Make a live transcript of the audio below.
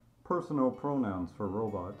Personal pronouns for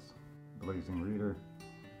robots. Blazing reader.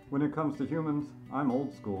 When it comes to humans, I'm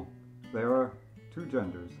old school. There are two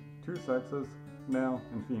genders, two sexes, male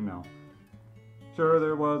and female. Sure,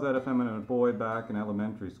 there was that effeminate boy back in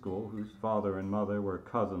elementary school whose father and mother were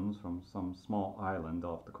cousins from some small island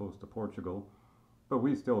off the coast of Portugal, but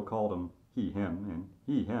we still called him he/him, and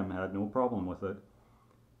he/him had no problem with it.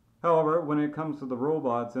 However, when it comes to the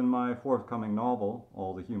robots in my forthcoming novel,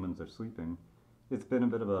 All the Humans Are Sleeping, it's been a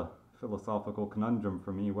bit of a philosophical conundrum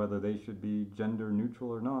for me whether they should be gender neutral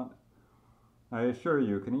or not. I assure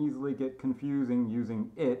you, it can easily get confusing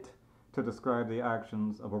using it to describe the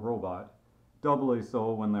actions of a robot, doubly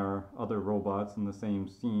so when there are other robots in the same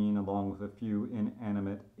scene along with a few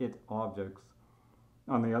inanimate it objects.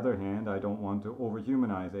 On the other hand, I don't want to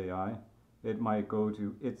overhumanize AI. It might go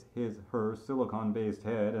to its, his, her silicon-based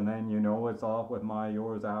head, and then it's off with my,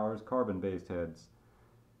 yours, ours carbon-based heads.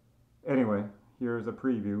 Anyway, here's a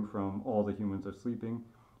preview from All the Humans Are Sleeping,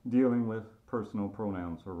 dealing with personal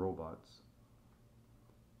pronouns for robots.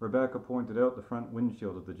 Rebecca pointed out the front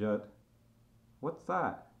windshield of the jet. "What's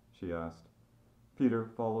that?" she asked. Peter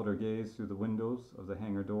followed her gaze through the windows of the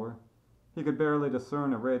hangar door. He could barely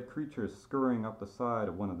discern a red creature scurrying up the side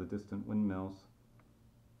of one of the distant windmills.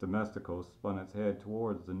 Domestico spun its head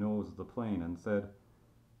towards the nose of the plane and said,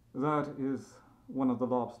 "That is one of the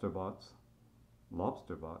lobster bots."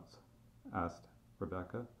 "Lobster bots?" asked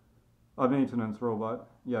Rebecca. "A maintenance robot,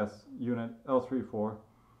 yes, unit L34.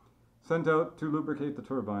 Sent out to lubricate the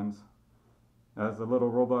turbines." As the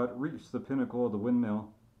little robot reached the pinnacle of the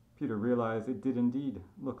windmill, Peter realized it did indeed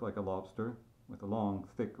look like a lobster, with a long,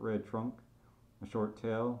 thick red trunk, a short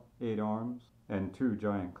tail, 8 arms, and 2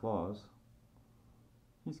 giant claws.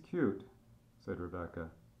 "He's cute," said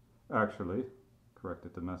Rebecca. "Actually,"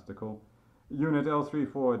 corrected Domestico, "Unit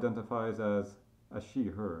L34 identifies as a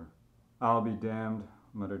she/her." "I'll be damned,"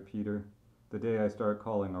 muttered Peter, "the day I start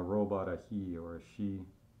calling a robot a he or a she."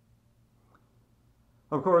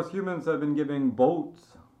 Of course, humans have been giving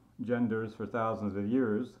boats genders for thousands of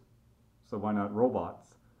years, so why not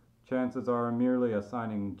robots? Chances are merely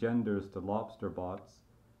assigning genders to lobster bots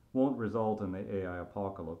won't result in the AI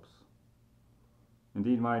apocalypse.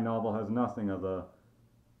 Indeed, my novel has nothing of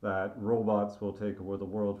that robots will take over the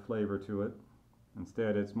world flavor to it.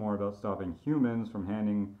 Instead, it's more about stopping humans from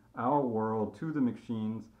handing our world to the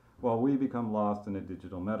machines while we become lost in a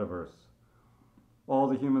digital metaverse. All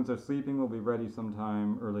the Humans Are Sleeping will be ready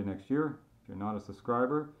sometime early next year. If you're not a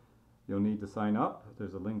subscriber, you'll need to sign up.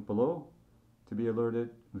 There's a link below to be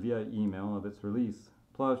alerted via email of its release.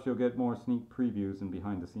 Plus, you'll get more sneak previews and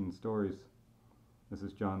behind-the-scenes stories. This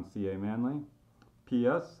is John C.A. Manley.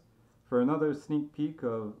 P.S. For another sneak peek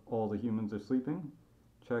of All the Humans Are Sleeping,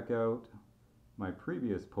 check out my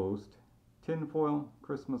previous post, Tinfoil,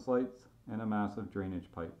 Christmas lights, and a massive drainage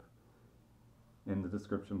pipe. In the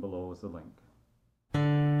description below is a link.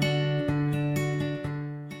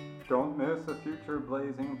 Don't miss a future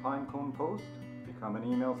Blazing Pinecone post. Become an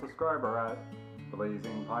email subscriber at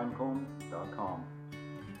blazingpinecone.com.